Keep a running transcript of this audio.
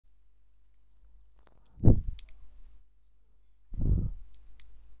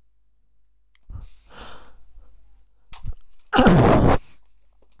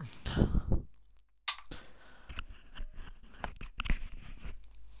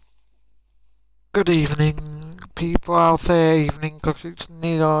Good evening, people. I'll say evening because it's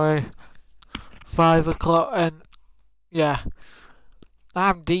nearly 5 o'clock, and yeah,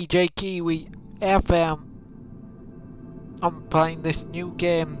 I'm DJ Kiwi FM. I'm playing this new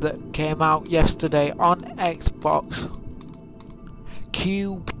game that came out yesterday on Xbox,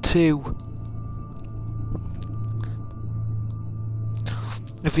 Cube 2.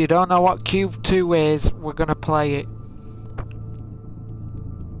 If you don't know what Cube 2 is, we're gonna play it.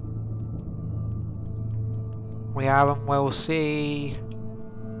 We are, and we'll see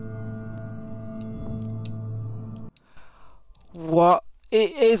what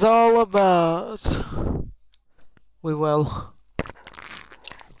it is all about. We will.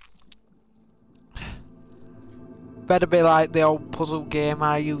 Better be like the old puzzle game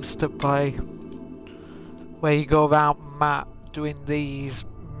I used to play, where you go around map doing these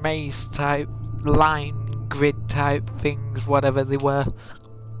maze type, line grid type things, whatever they were,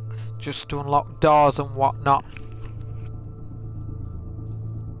 just to unlock doors and whatnot.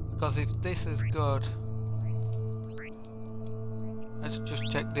 Because if this is good, let's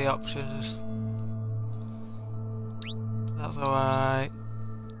just check the options. That's alright.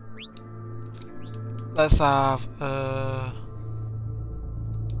 Let's have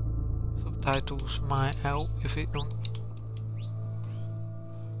subtitles might help if it don't.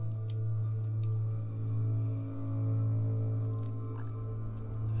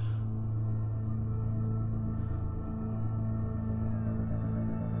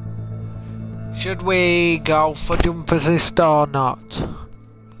 Should we go for jump assist or not?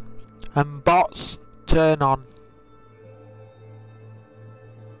 And bots turn on.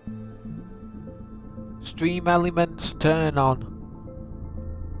 Stream elements turn on.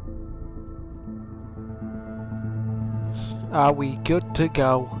 Are we good to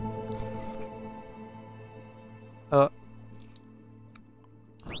go?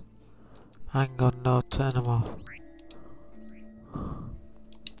 Hang on, no, turn them off.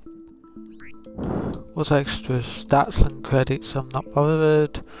 What's extras? Stats and credits. I'm not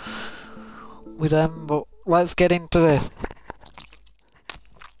bothered with them, but let's get into this.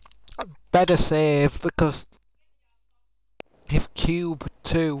 Better save, because if Cube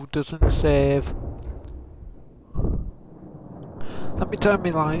 2 doesn't save, let me turn my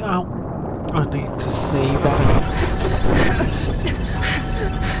light out. I need to see better.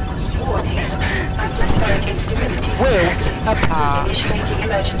 Warning. Atmospheric instability. Wilt apart. Initiating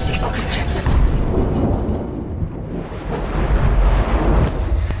emergency oxygen supply.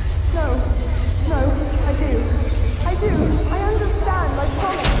 I do. I understand, I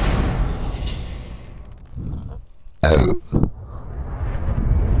promise.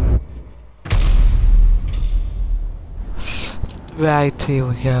 Right, here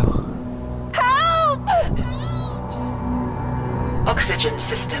we go. Help! Oxygen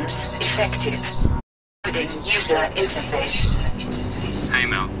systems effective. Loading user interface. Hey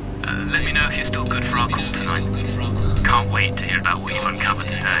Mel, let me know if you're still good for our call tonight. Can't wait to hear about what you've uncovered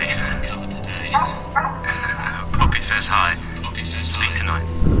today. Poppy says hi. Speak tonight.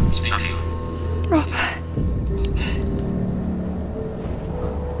 Love you. Robert.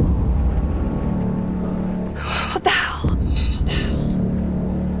 What the hell?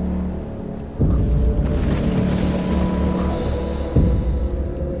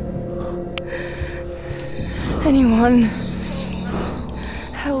 Anyone,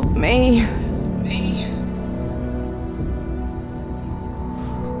 help me.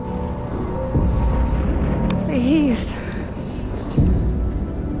 Please.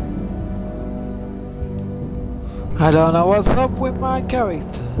 I don't know what's up with my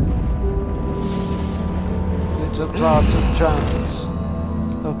character. It's some sort of trance.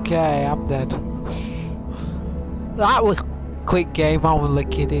 Okay, I'm dead. That was a quick game, I'm only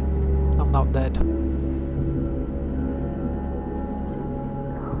kidding. I'm not dead.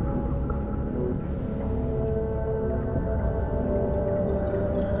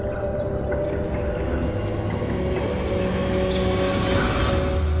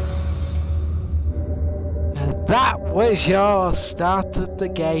 That was your start of the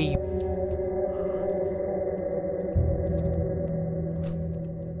game.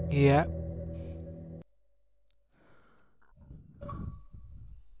 Yeah.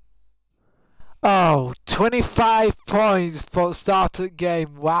 Oh, 25 points for start of the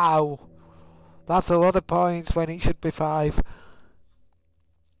game. Wow. That's a lot of points when it should be 5.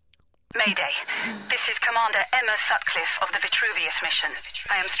 Mayday. This is Commander Emma Sutcliffe of the Vitruvius mission.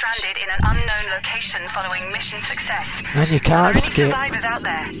 I am stranded in an unknown location following mission success. And you Are can't there any skip. survivors out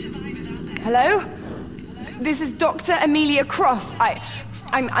there? Hello? This is Dr. Amelia Cross.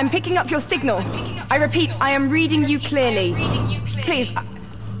 I'm picking up your signal. I repeat, I am reading you clearly. Please,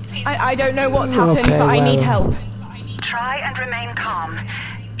 I don't know what's happened, but I need help. Try and remain calm.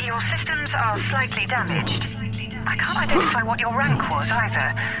 Your systems are slightly damaged. I can't identify what your rank was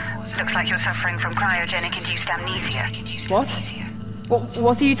either. Looks like you're suffering from cryogenic-induced amnesia. What?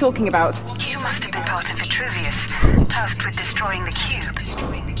 What are you talking about? You must have been part of Vitruvius, tasked with destroying the cube.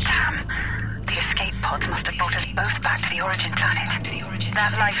 Damn. The escape pods must have brought us both back to the origin planet.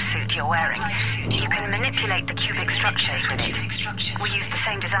 That life suit you're wearing, you can manipulate the cubic structures with it. We used the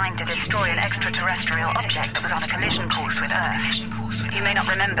same design to destroy an extraterrestrial object that was on a collision course with Earth. You may not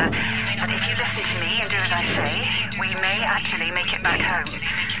remember, but if you listen to me and do as I say, we may actually make it back home.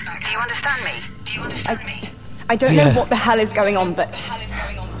 Do you understand me? I don't know what the hell is going on, but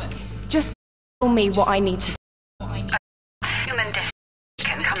just tell me what I need to do. Human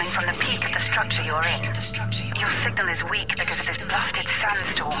beacon coming from the peak of the structure you're in. Your signal is weak because of this blasted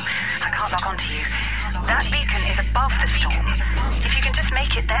sandstorm. I can't lock onto you. That beacon is above the storm. If you can just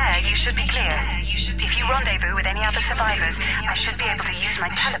make it there, you should be clear. If you rendezvous with any other survivors, I should be able to use my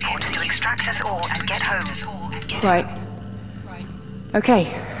teleporter to extract us all and get home. Right.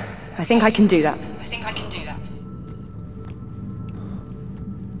 Okay. I think I can do that.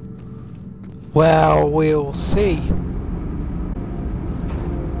 Well, we'll see.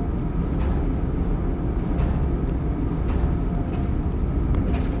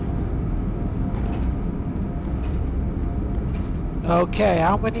 Okay,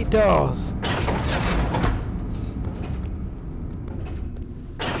 how many doors?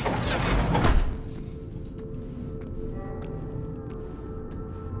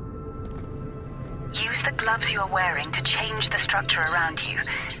 Use the gloves you are wearing to change the structure around you.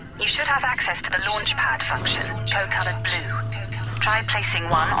 You should have access to the launch pad function, code-colored blue. Try placing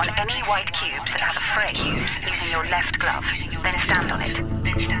one on any white cubes that have a frame using your left glove, then stand on it.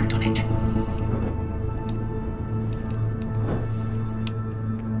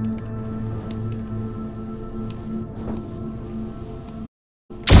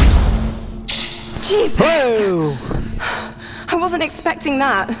 Jesus! Whoa! I wasn't expecting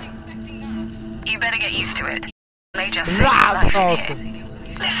that. You better get used to it. May just save your That's life awesome. here.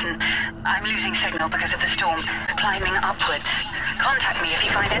 Listen, I'm losing signal because of the storm, climbing upwards. Contact me if you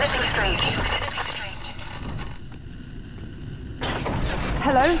find anything strange.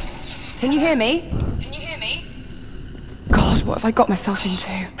 Hello? Can you hear me? God, what have I got myself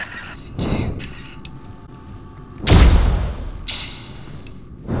into?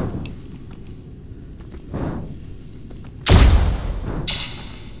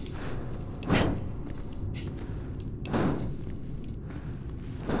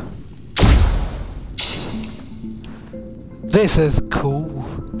 This is cool.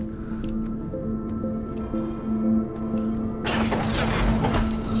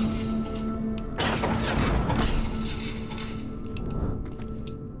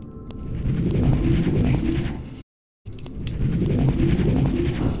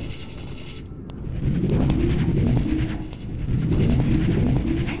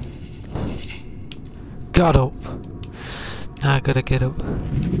 Got up. Now I gotta get up.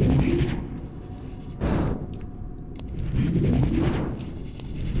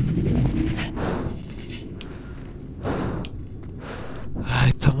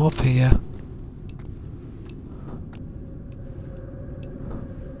 Right, I'm up here.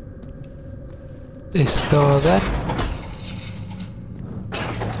 This door then.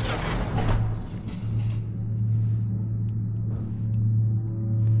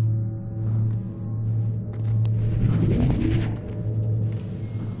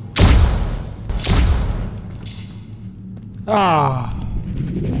 Ah.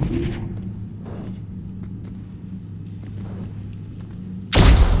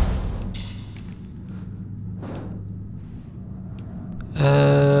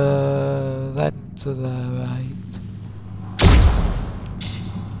 Then to the right.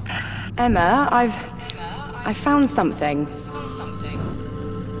 Emma, I've found something.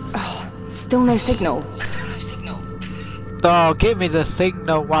 Oh, still no signal. Oh, give me the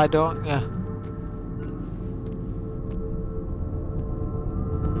signal, why don't you?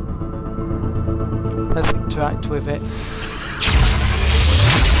 Let's interact with it.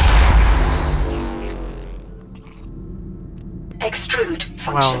 Extrude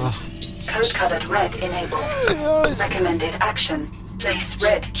function. Well, Code-colored red enabled. Recommended action. Place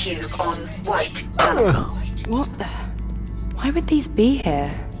red cube on white panel. What the? Why would these be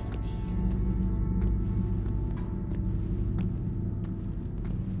here?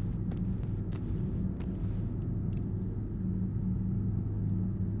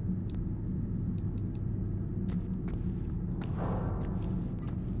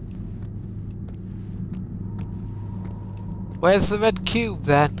 Where's the red cube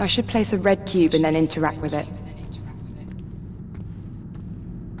then? I should place a red cube and then interact with it.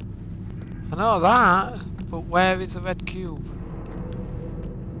 I know that, but where is the red cube?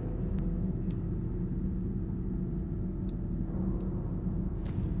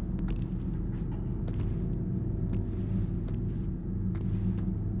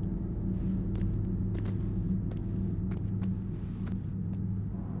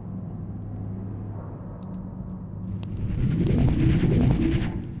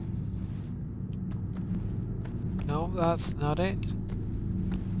 No, that's not it.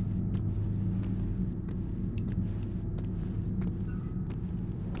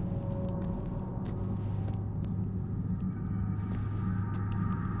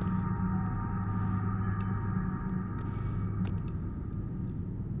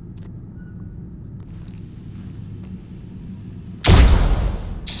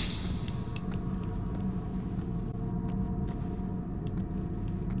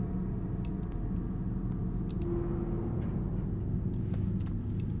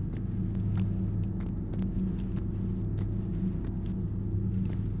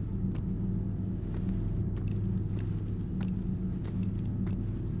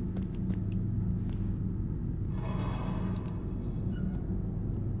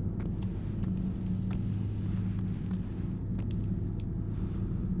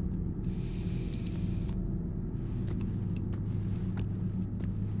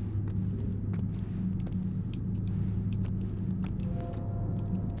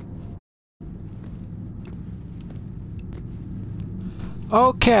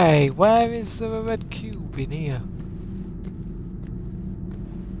 Okay, where is the red cube in here?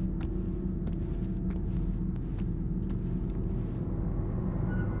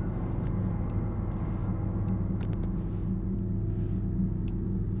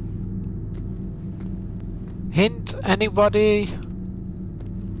 Hint, anybody?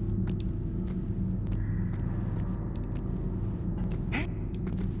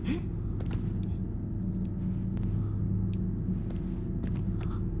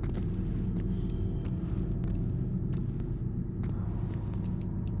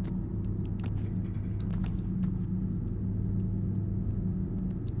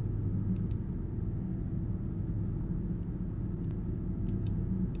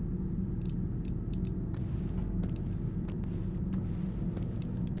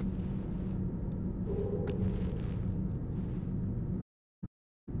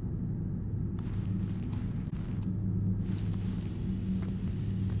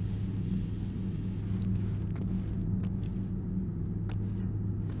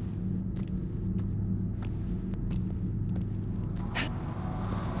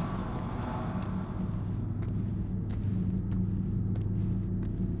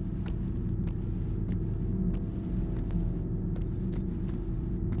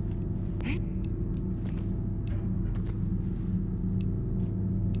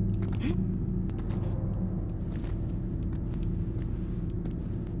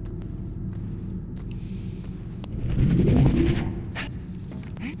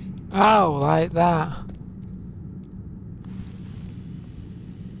 Oh, like that.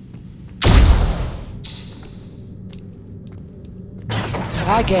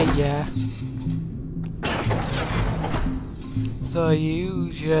 I get ya. So you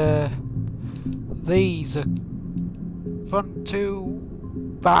use your these front two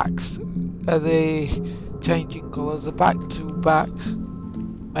backs are the changing colours, the back two backs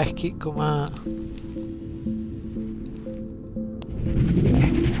make it come out.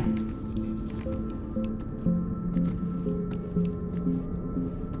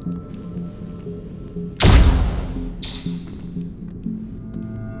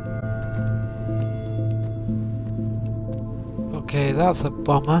 Okay, that's a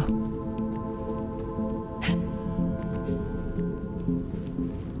bummer.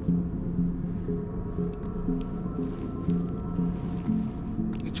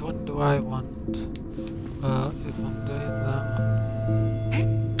 Which one do I want? If I'm doing that one.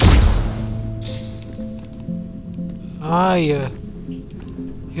 Ah, you're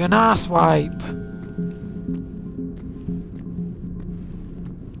an asswipe.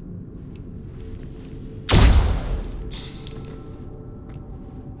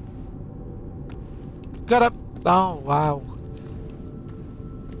 Got up! Oh, wow.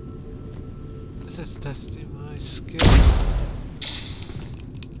 This is testing my skill.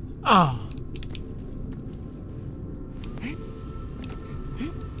 Oh.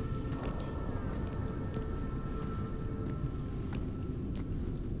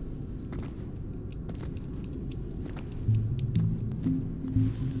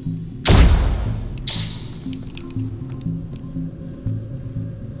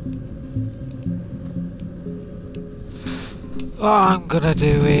 What I'm gonna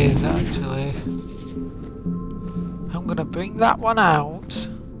do is actually, I'm gonna bring that one out.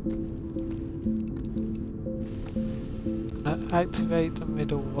 Gonna activate the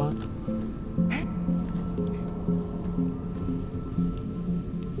middle one.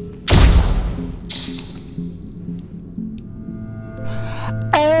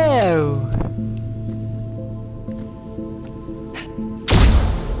 Oh!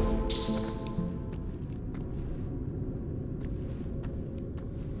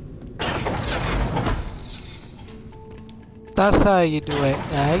 That's how you do it,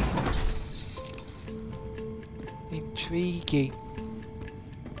 eh? Intriguing.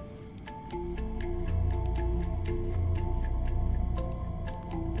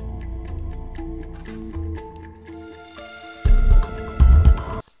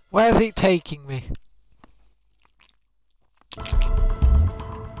 Where's it taking me?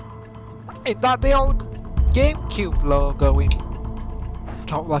 Is that the old GameCube logo in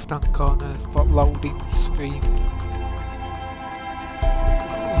top left hand corner for loading screen?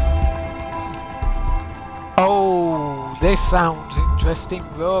 Oh, this sounds interesting,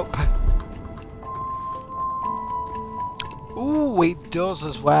 rope. Ooh, it does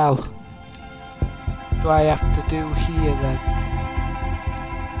as well. What do I have to do here then?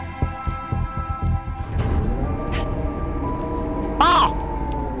 Oh!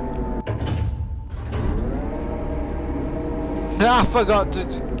 I forgot to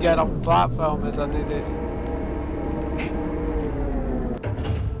get off the platform as I did it.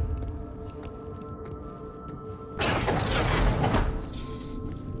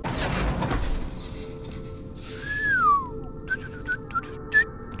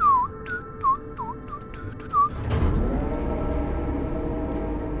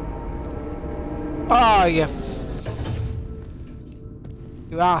 Oh, you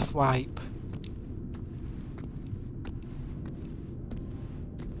ass wipe.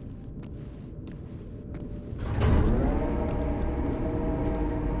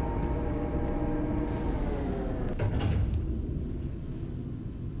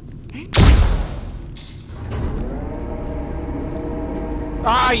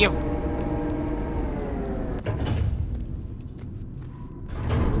 Ah, you.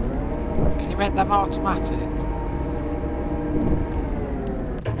 Can you make them automatic?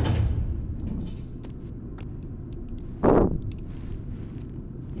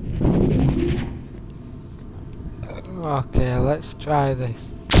 Okay, let's try this.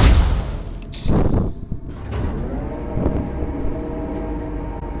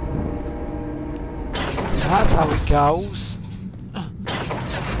 That's how it goes.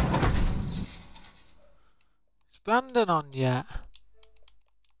 Is Brandon on yet?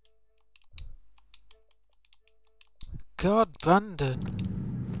 God, Brandon.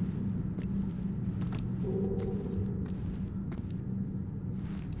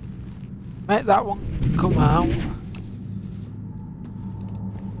 Make that one come out.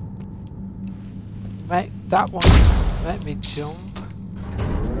 Make that one let me jump.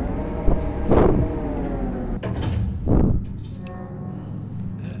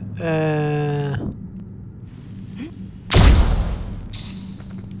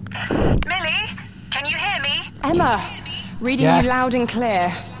 Millie, can you hear me? Emma, reading Yeah. you loud and clear.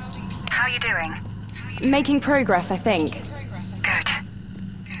 How are you doing? Making progress, I think. Good.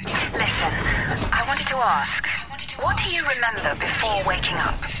 Listen, I wanted to ask, what do you remember before waking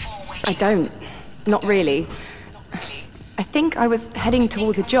up? I don't. Not really. I think I was heading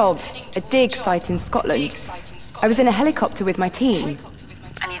towards a job, a dig site in Scotland. I was in a helicopter with my team.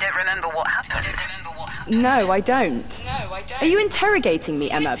 And you don't remember what happened? No, I don't. Are you interrogating me,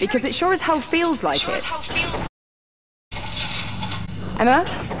 Emma? Because it sure as hell feels like it. Emma?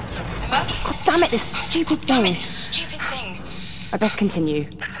 God damn it, this stupid thing. I best continue.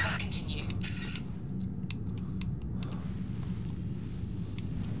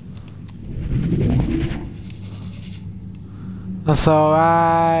 That's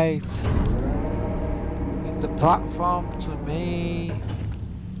alright. In the platform to me.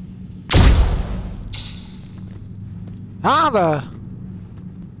 Nada!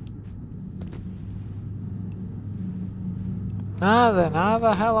 How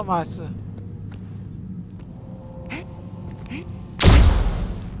the hell am I to...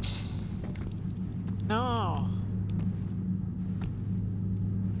 No!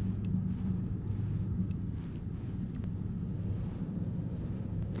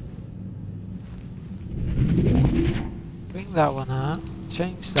 Bring that one out.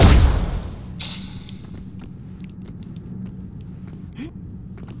 Change that.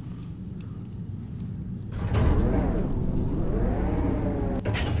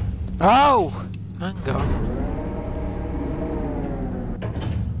 Oh! Hang on.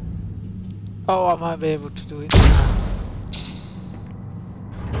 Oh, I might be able to do it now.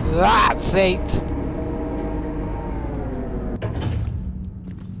 That's it!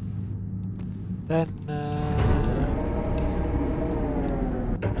 Then,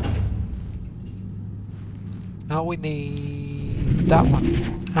 now we need that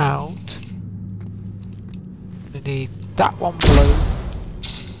one out. We need that one blue.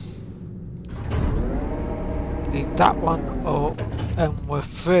 Need that one up, and we're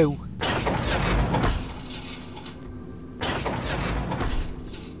through.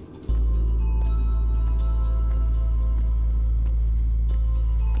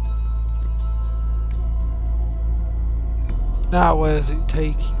 Now where's it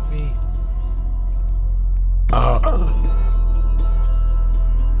taking me?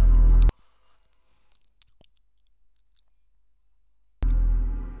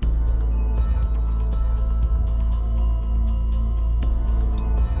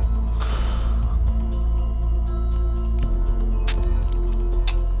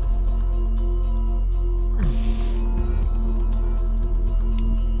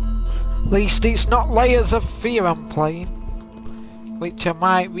 At least it's not Layers of Fear I'm playing, which I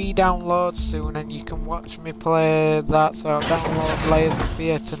might re-download soon, and you can watch me play that. So I'll download Layers of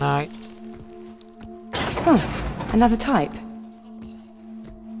Fear tonight. Oh, another type.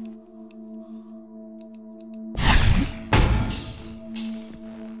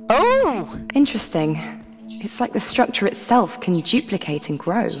 Oh! Interesting. It's like the structure itself can duplicate and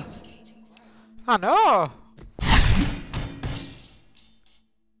grow. I know!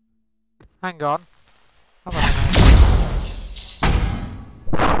 Hang on.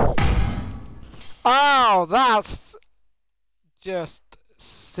 Oh, that's just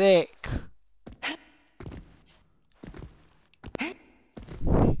sick.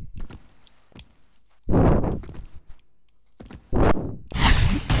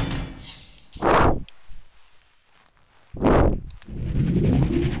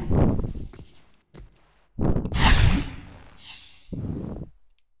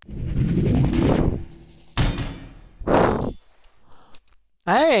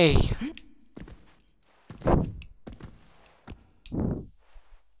 Hey!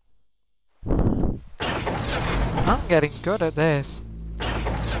 I'm getting good at this.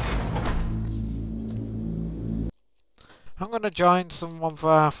 I'm gonna join someone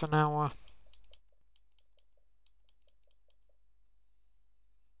for half an hour.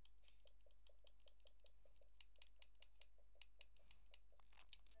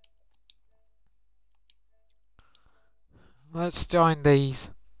 Let's join these.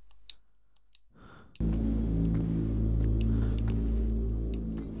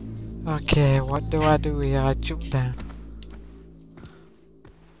 Okay, what do I do here? I jump down.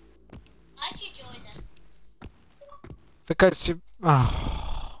 Why'd you join us? Because you...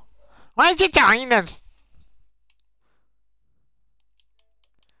 Oh. Why'd you join us?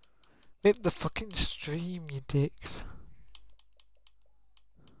 Rip the fucking stream, you dicks.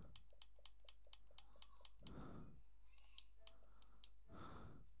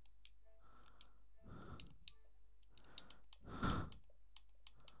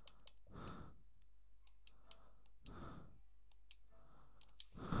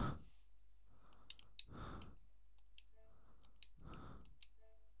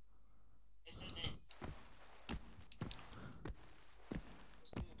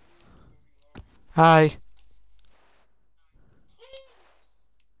 Hi.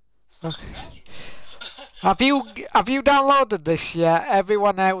 Okay. Have you downloaded this yet?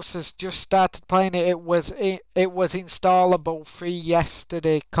 Everyone else has just started playing it. It was installable free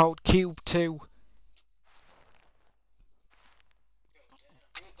yesterday, called Cube 2.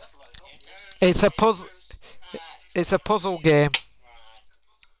 It's a puzzle. It's a puzzle game.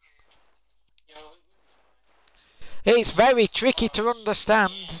 It's very tricky to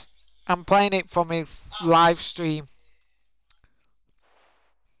understand. I'm playing it for my live stream.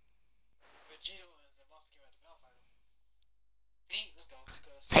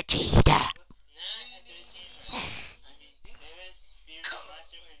 Vegeta.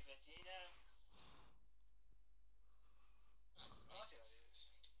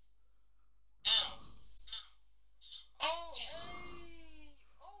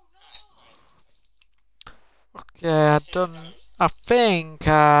 Okay, I think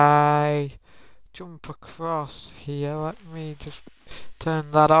I jump across here. Let me just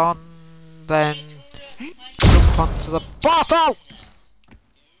turn that on, then jump onto the bottle!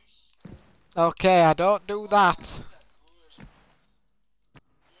 Okay, I don't do that.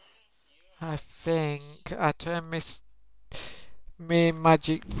 I think I turn me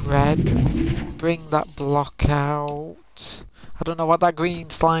magic thread, bring that block out. I don't know what that green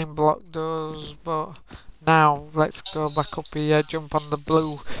slime block does, but now let's go back up here, jump on the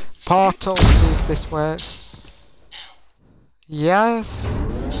blue portal, see if this works. Yes,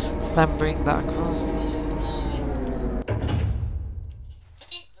 then bring that across.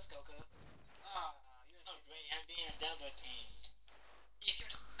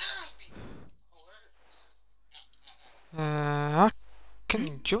 I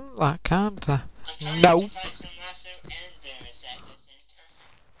can jump that, can't I? No.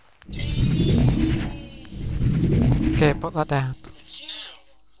 Okay, put that down.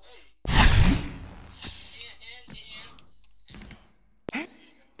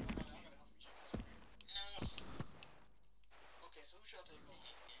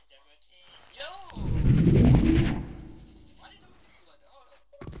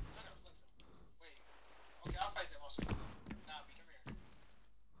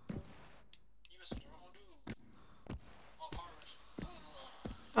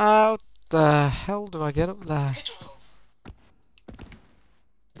 How the hell do I get up there?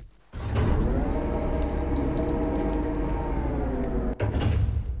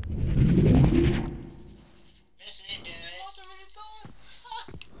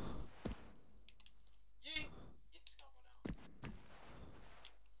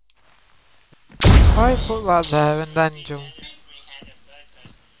 I put that there and then jump.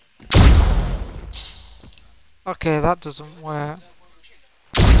 Okay, that doesn't work.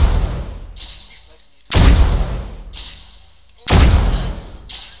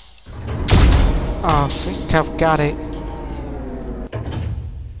 Oh, I think I've got it.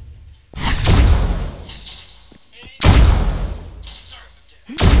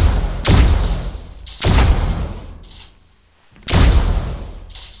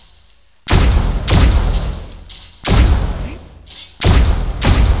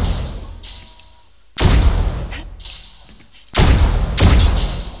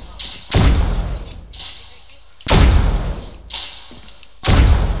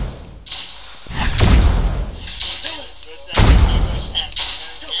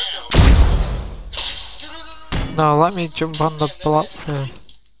 No, let me jump on the block first.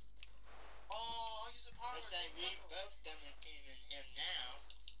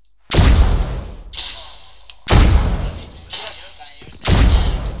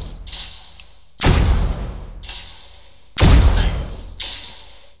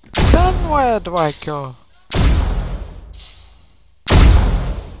 Then where do I go?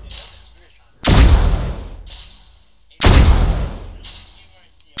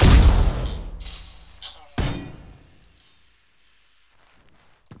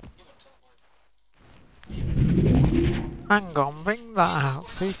 Hang on, bring that out,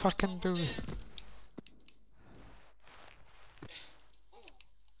 see if I can do it.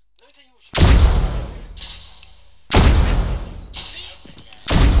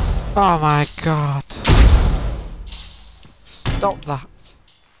 Oh my god. Stop that.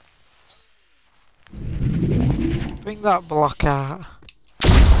 Bring that block out.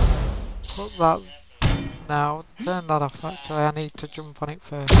 Put that... Now, turn that off actually, I need to jump on it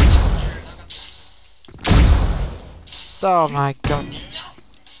first. Oh my god.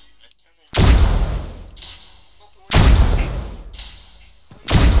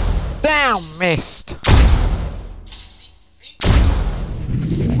 Damn, missed!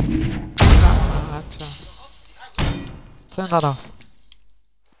 Turn that off.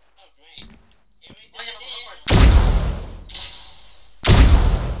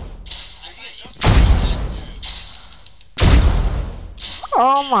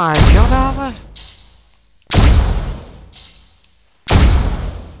 Oh my god, are they?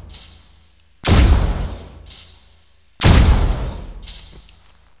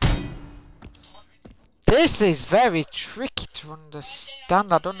 This is very tricky to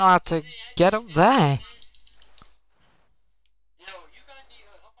understand. I don't know how to get up there.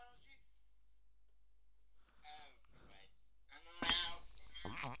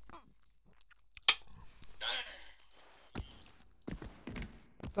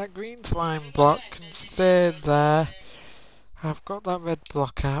 That green slime block can stay there. I've got that red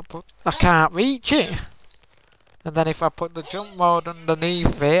block out, but I can't reach it. And then if I put the jump mode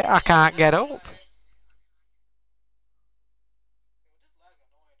underneath it, I can't get up.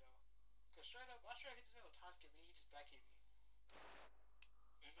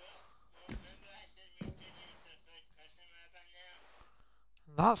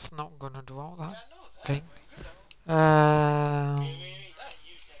 That's not gonna do all that thing.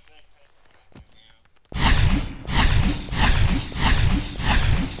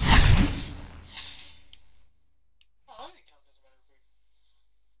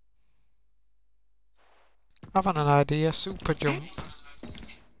 I've had an idea. Super jump.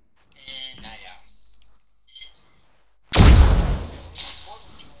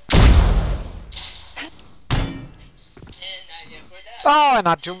 Oh, and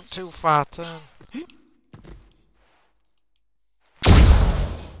I jumped too far. Turn.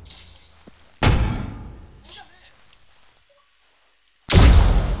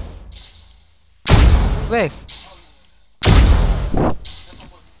 This.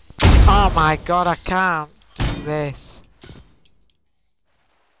 Oh my god, I can't do this.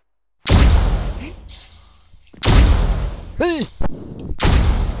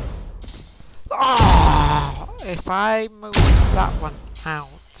 Oh, if I move that one out.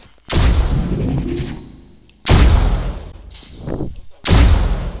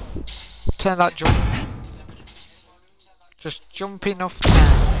 Turn that jump. Just jump enough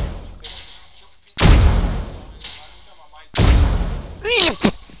now.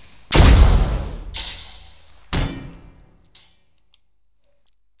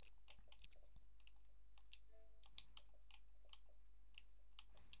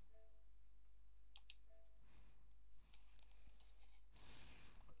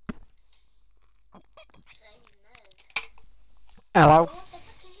 Hello.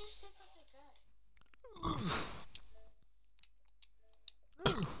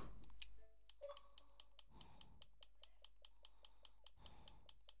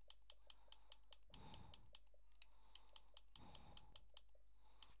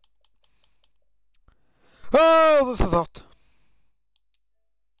 Oh, this is hot.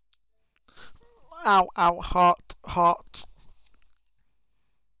 Ow, ow, hot, hot.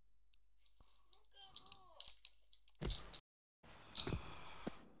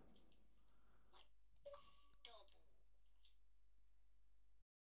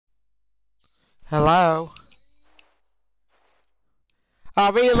 Hello?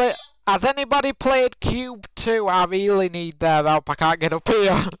 Has anybody played Cube 2? I really need their help. I can't get up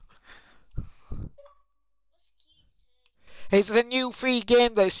here. It's a new free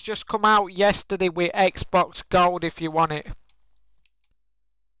game that's just come out yesterday with Xbox Gold if you want it.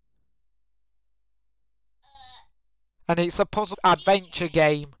 And it's a puzzle adventure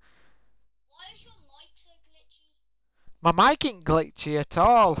game. Why is your mic so glitchy? My mic ain't glitchy at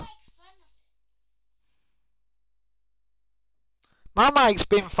all. My mic's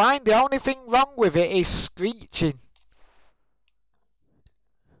been fine. The only thing wrong with it is screeching.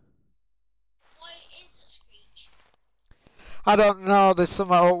 Why is it screech? I don't know, there's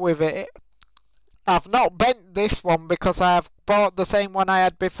something up with it. I've not bent this one because I've bought the same one I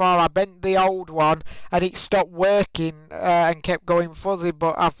had before. I bent the old one and it stopped working and kept going fuzzy,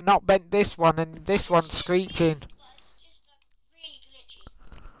 but I've not bent this one and this one's screeching. But it's just like really glitchy.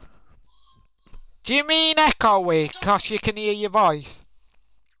 Do you mean echoey? Cause you can hear your voice?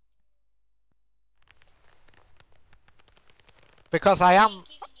 Because I am Giving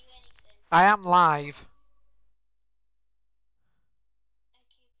you anything. I am live.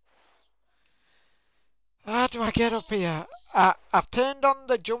 How do I get up here? I've turned on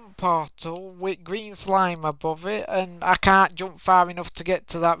the jump portal with green slime above it and I can't jump far enough to get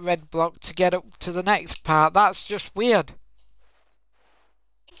to that red block to get up to the next part. That's just weird.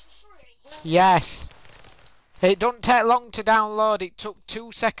 Yes. It doesn't take long to download. It took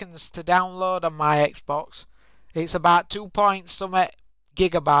 2 seconds to download on my Xbox. It's about 2 point something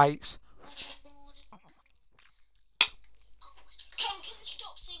gigabytes. Can you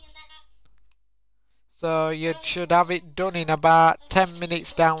stop singing that? So you should have it done in about 10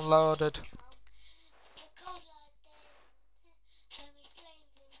 minutes downloaded.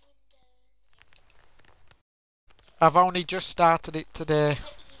 I've only just started it today.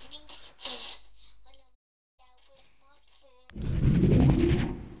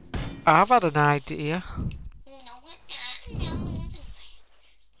 I've had an idea.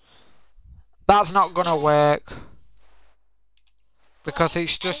 That's not gonna work. Because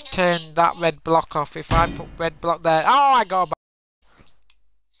it's just turned that red block off. If I put red block there... Oh, I go back.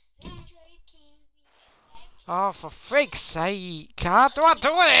 Oh, for frig's sake. How do I do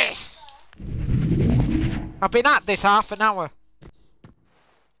this? I've been at this half an hour.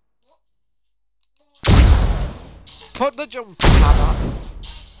 Put the jump pad on.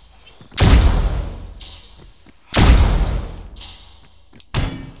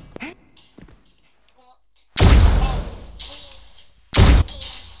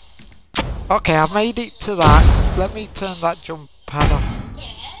 Okay, I've made it to that. Let me turn that jump pad off.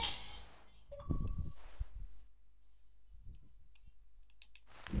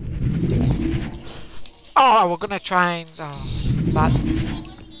 Oh, we're gonna try and... that.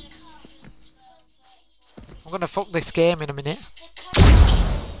 I'm gonna fuck this game in a minute.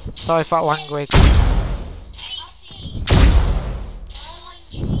 Sorry for that language.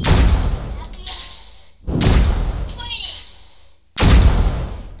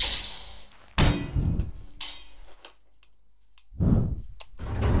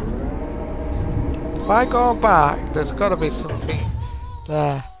 I go back, there's got to be something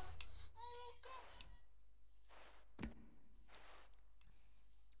there.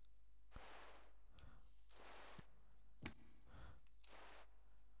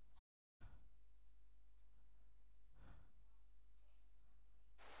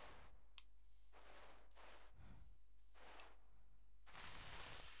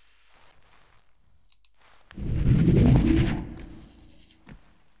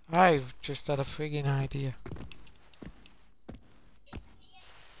 I've just had a friggin' idea.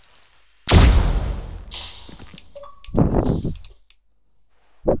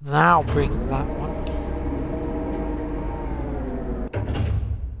 Now bring that one.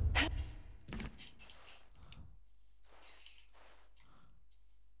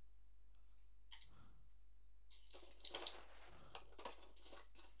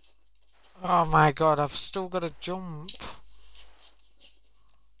 Oh my god, I've still got to jump.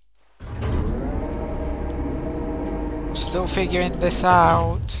 Still figuring this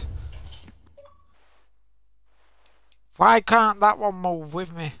out. Why can't that one move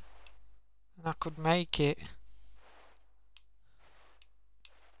with me? And I could make it.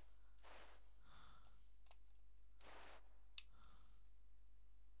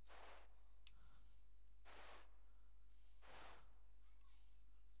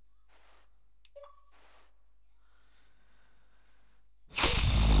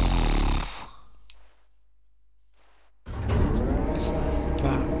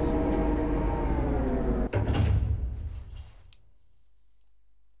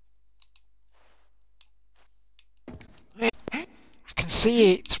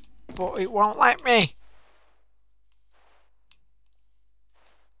 See it, but it won't let me.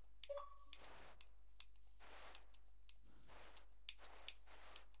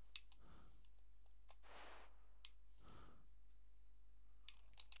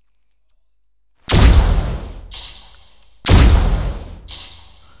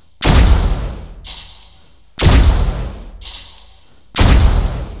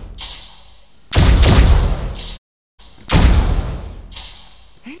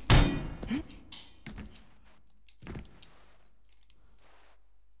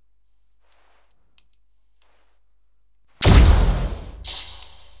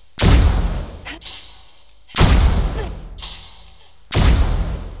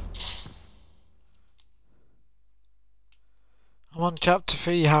 I'm on chapter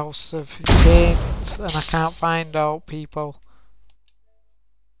 3, House of Games, and I can't find out people.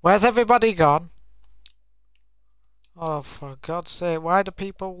 Where's everybody gone? Oh, for God's sake, why do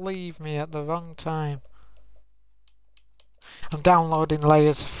people leave me at the wrong time? I'm downloading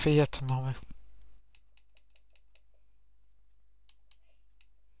Layers of Fear tomorrow.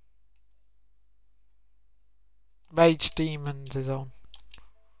 Rage Demons is on.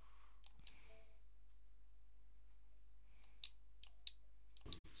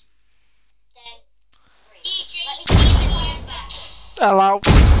 Hello.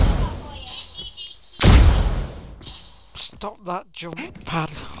 Stop that jump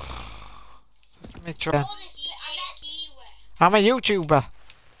pad. Let me try. I'm a YouTuber. That's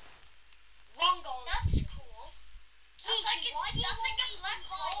cool. Why do you want a black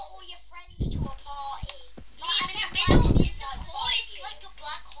hole all your friends to a party? It's like a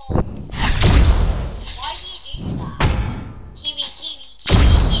black hole. Why do you do that? Kiwi.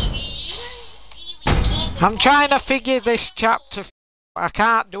 I'm trying to figure this chapter. I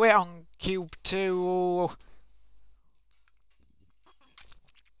can't do it on Cube 2.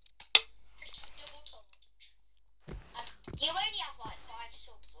 You only have like 5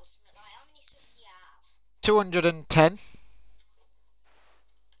 subs or something. Like, how many subs do you have? 210.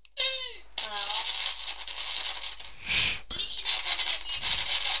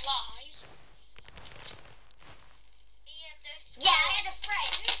 Yeah, I had a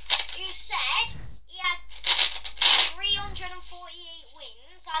friend who said he had 348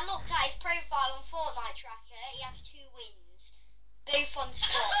 wins. I looked at his profile on Fortnite Tracker. He has 2 wins. Both on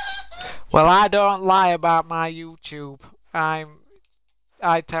spot. Well, I don't lie about my YouTube. I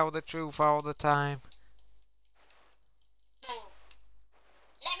tell the truth all the time.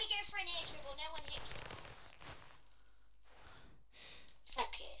 Let me go for an air dribble. No one hits me.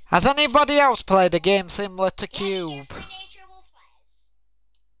 Fuck it. Has anybody else played a game similar to Let me Cube? go for an air dribble, players.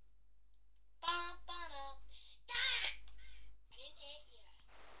 Stop! I didn't hit you.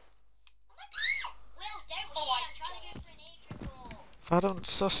 Oh my god! Will, don't hit me. I'm trying to go for an air dribble. If I don't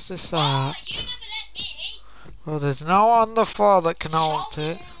suss this Oh, out. you never let me. Well, there's no one on the floor that can hold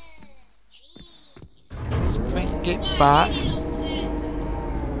it. Jeez. Let's bring it back.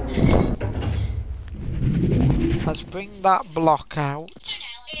 Let's bring that block out.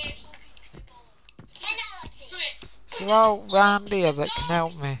 Hey, throw round here that can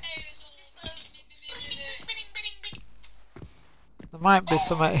help me? There might be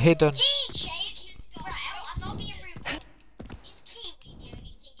something hidden. DJ, right, I'm not being rude. Is kiwi the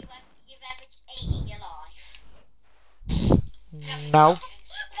only thing you've ever ate in your life? No. Well,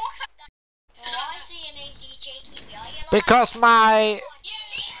 why is your name DJ Kiwi? Are you like...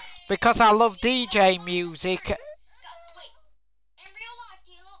 Because I love DJ music. Wait, in real life,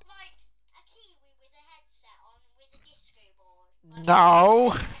 do you look like a kiwi with a headset on with a disco ball?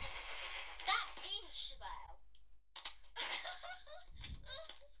 No. That pinch, though.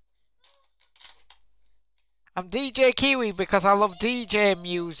 I'm DJ Kiwi because I love DJ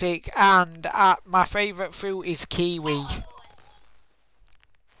music and my favourite fruit is kiwi. Is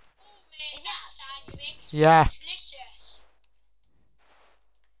that Yeah.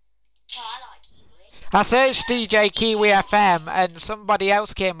 Oh, I like kiwi. I searched DJ Kiwi FM and somebody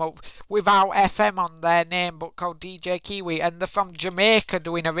else came up without FM on their name but called DJ Kiwi, and they're from Jamaica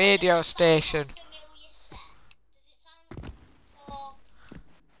doing a radio station. Familiar set. Does it sound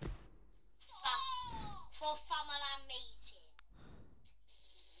for family meeting?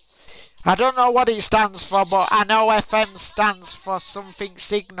 I don't know what it stands for, but I know FM stands for something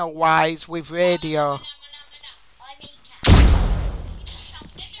signal wise with radio. I make it.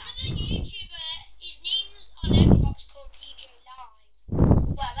 There's another YouTuber, his name's on Xbox called DJ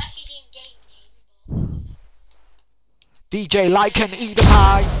Live. Well, that's his in-game name, but... DJ like and eat a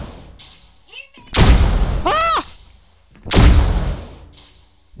pie. Ah!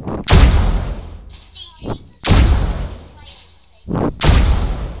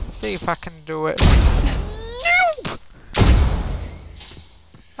 See if I can do it. Nope!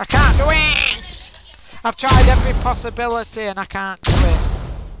 I can't do it! I've tried every possibility and I can't do it.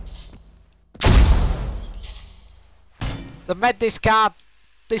 They made this game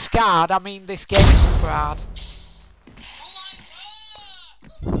super hard.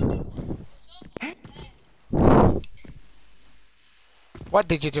 What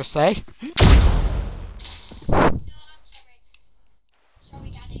did you just say?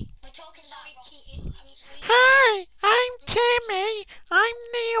 Hi, I'm Timmy. I'm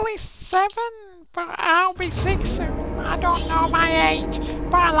nearly 7, but I'll be 6 soon. I don't know my age,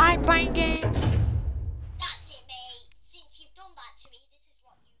 but I like playing games. That's it, mate. Since you've done that to me, this is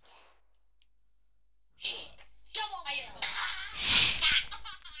what you get. Shit. Come on,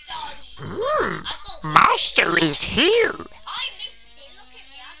 Mm, Master is here. I missed it. Look at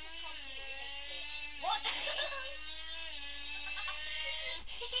me. I just completely missed it. Watch me.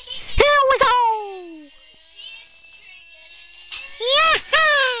 Here we go.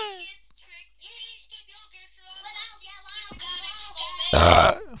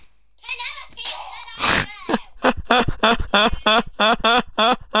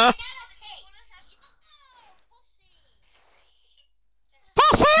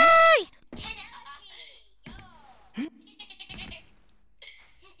 Pussy!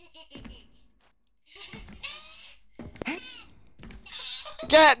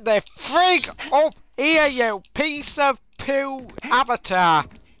 Get the frig up here, you piece of poo avatar.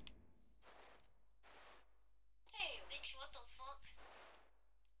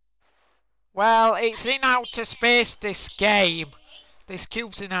 Well, it's in outer space, this game. This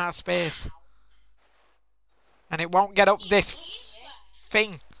cube's in outer space. And it won't get up this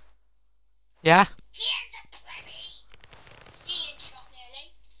thing. Yeah?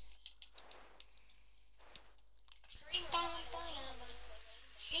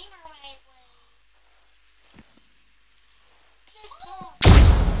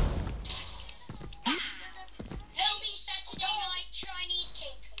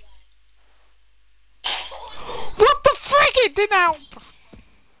 What the frig? It didn't help.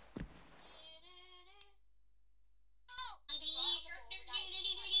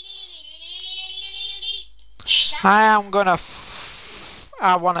 I am gonna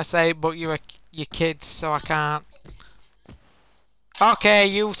I wanna say it, but you're kids, so I can't. Okay,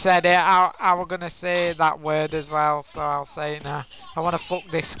 you said it. I was gonna say that word as well, so I'll say it now. I wanna fuck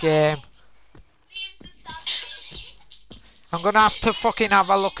this game. I'm gonna have to fucking have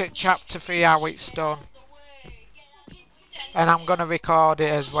a look at chapter 3 how it's done. And I'm gonna record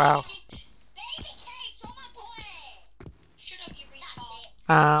it as well.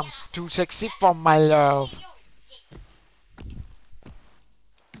 Too sexy for my love.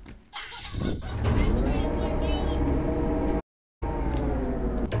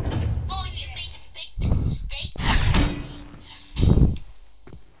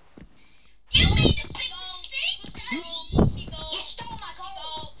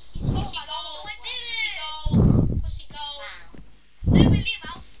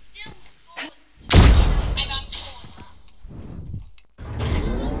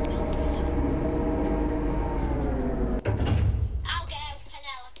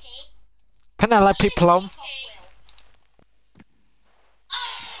 Penelope Plum.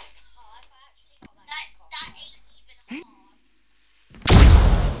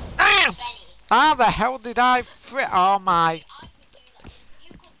 Ah! How the hell did I frit? Oh my.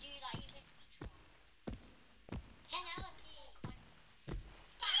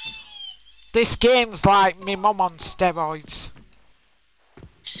 This game's like me mum on steroids.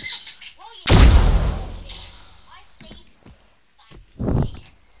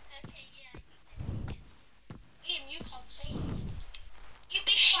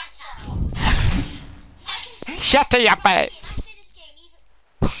 Shut up, you bitch!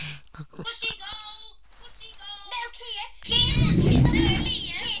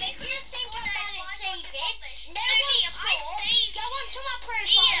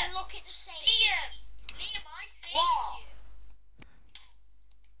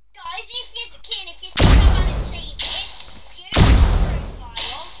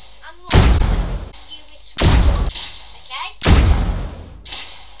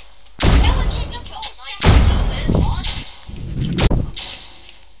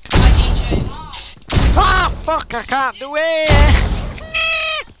 Fuck, I can't do it!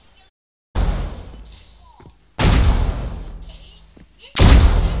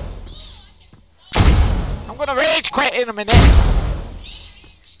 I'm gonna rage quit in a minute.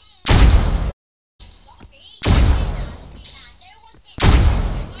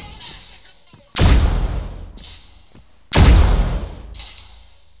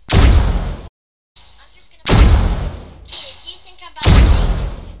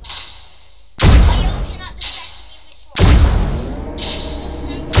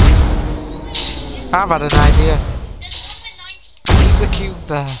 I've had an idea. Leave the cube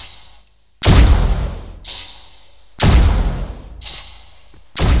there.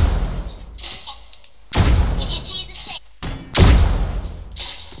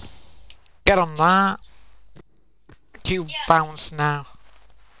 Get on that. Cube bounce now.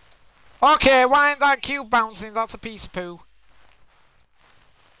 Okay, why ain't that cube bouncing? That's a piece of poo.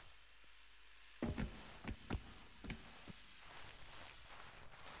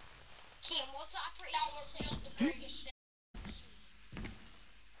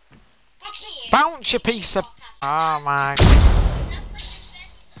 Bounce, you piece of... Oh my... No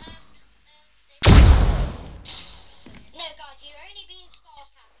guys, you're only being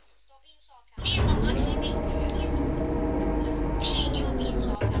sarcastic. Stop being sarcastic. I'm actually being true. King, you're being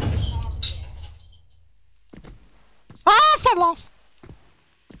sarcastic, aren't you? Ah, I fell off!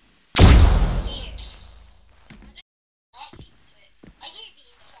 Are you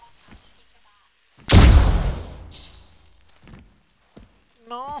being sarcastic about it?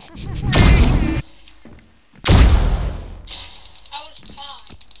 No. I was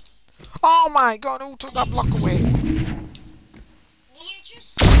fine. Oh my god, who took that block away? You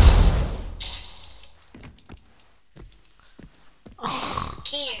just...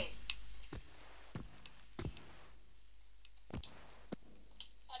 Cute.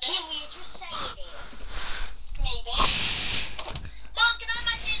 Cute, were you just saying it? Maybe. Mom, can I have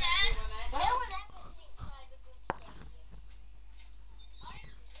my dinner? No one ever thinks I'm a good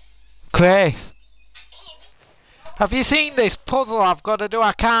savior. Chris, have you seen this puzzle I've got to do?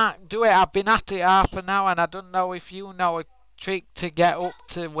 I can't do it. I've been at it half an hour and I don't know if you know a trick to get up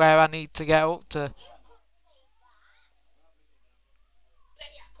to where I need to get up to. But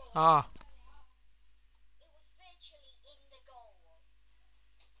yeah, cool. Oh. It was virtually in the goal.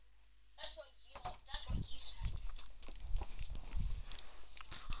 That's what you said.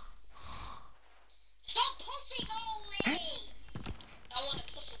 Stop pussy goalie! I want a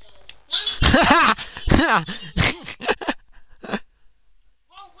pussy goal. None of you.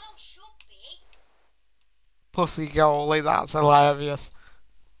 Well, Will should be. Pussy goalie, that's hilarious.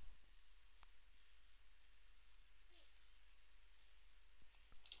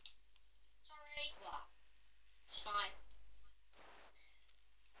 Sorry. What? It's fine.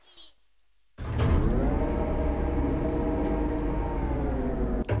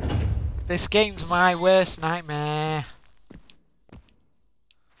 This game's my worst nightmare.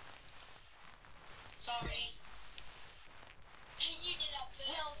 Sorry. You did that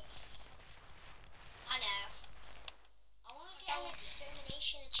Will. I know. I want to get an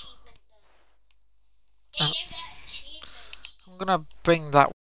extermination achievement done. You did that achievement. I'm gonna bring that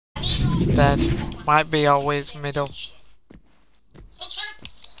I mean, like, dead. Might be always middle. Stop trying to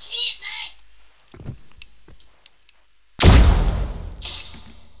hit me.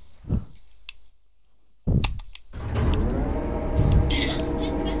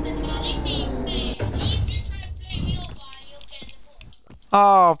 Listen, at least he ain't fair. He's just trying to play me over and you're getting the ball.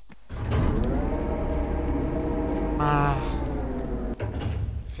 Oh.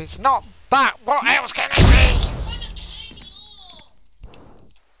 If it's not that. What else can it be?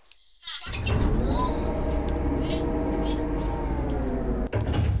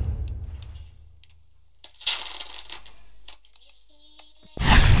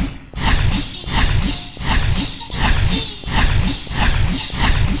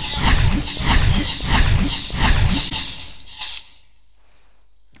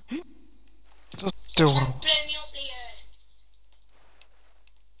 Just do it. Blow me up, Leo.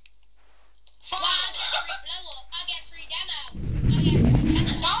 Well, I get free blow up. I get free demo.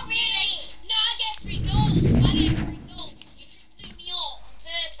 Sorry. No, I get free gold. I get free gold. You just blew me up on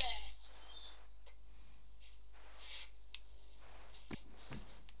purpose.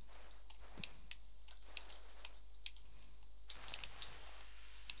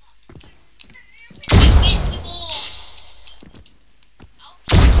 You get the ball.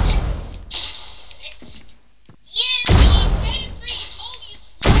 Yeah, I'm getting free gold, you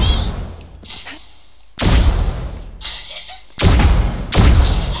troll.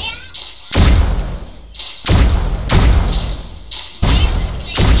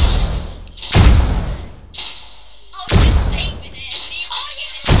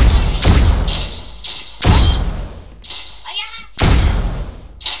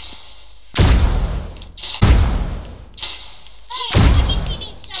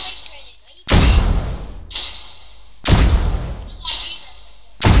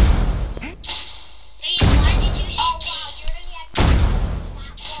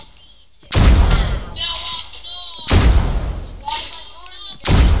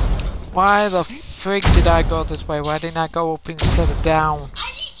 Why the frig did I go this way? Why didn't I go up instead of down?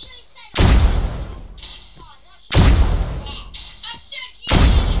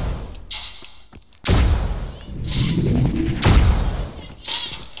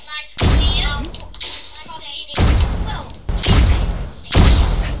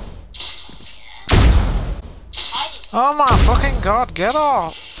 Oh my fucking god, get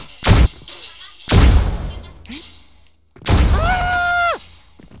off!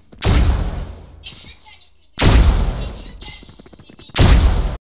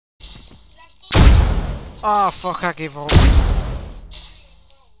 Oh fuck, I give up.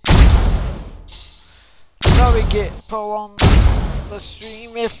 Sorry Git, pull on the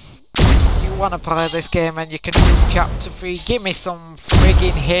stream if you wanna play this game and you can do chapter 3. Give me some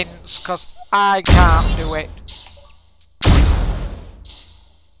friggin' hints, cause I can't do it.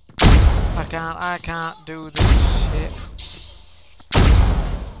 I can't do this shit.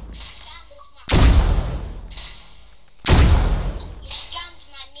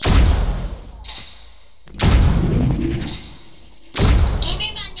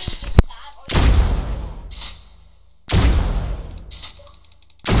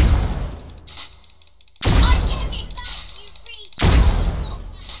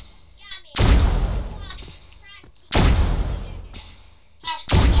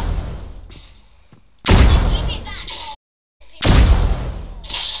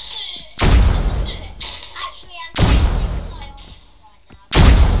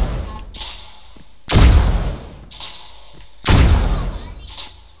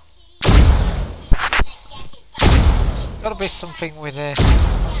 Gotta be something with it.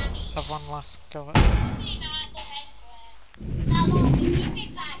 Have one last go at it.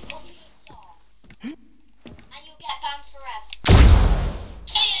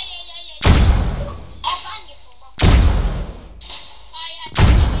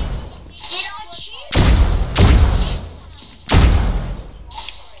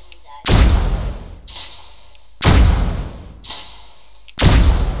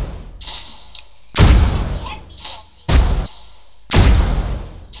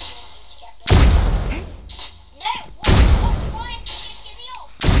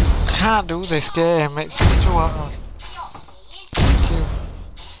 I can't do this game, it's too hard. Thank you.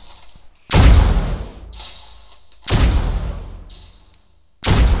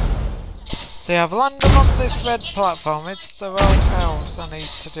 See, I've landed on this red platform, it's the wrong house I need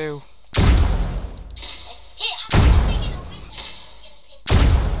to do.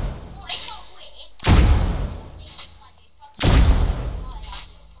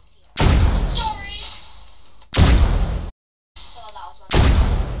 Sorry. So that was one.